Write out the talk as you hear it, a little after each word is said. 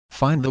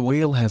find the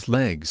whale has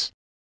legs.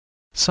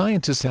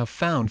 Scientists have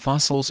found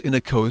fossils in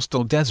a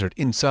coastal desert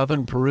in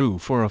southern Peru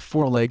for a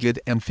four-legged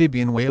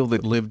amphibian whale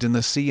that lived in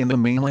the sea and the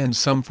mainland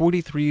some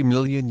 43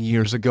 million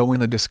years ago,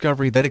 in a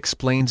discovery that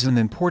explains an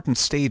important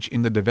stage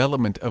in the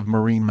development of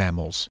marine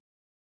mammals.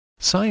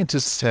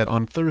 Scientists said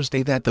on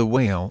Thursday that the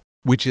whale,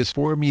 which is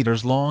 4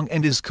 meters long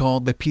and is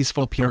called the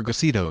peaceful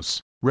Pyrgocitos,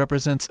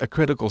 represents a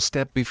critical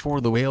step before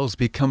the whales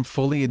become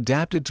fully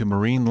adapted to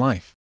marine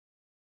life.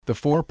 The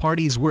four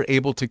parties were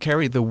able to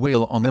carry the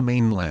whale on the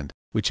mainland,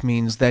 which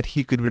means that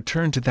he could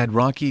return to that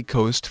rocky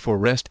coast for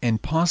rest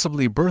and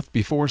possibly birth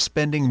before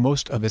spending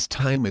most of his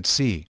time at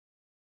sea.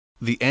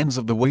 The ends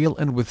of the whale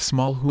end with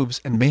small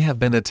hooves and may have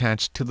been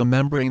attached to the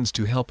membranes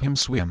to help him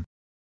swim.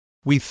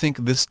 We think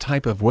this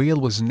type of whale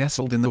was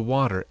nestled in the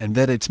water and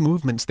that its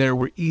movements there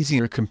were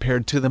easier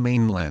compared to the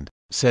mainland,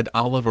 said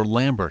Oliver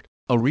Lambert,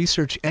 a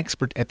research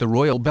expert at the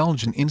Royal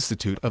Belgian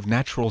Institute of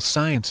Natural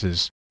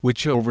Sciences,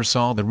 which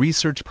oversaw the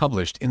research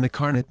published in the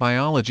Carnot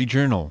Biology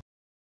journal.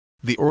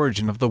 The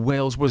origin of the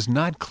whales was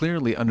not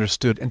clearly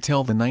understood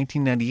until the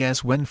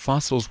 1990s, when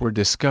fossils were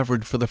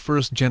discovered for the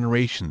first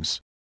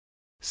generations.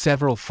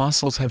 Several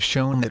fossils have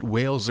shown that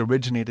whales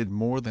originated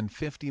more than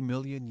 50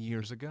 million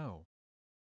years ago.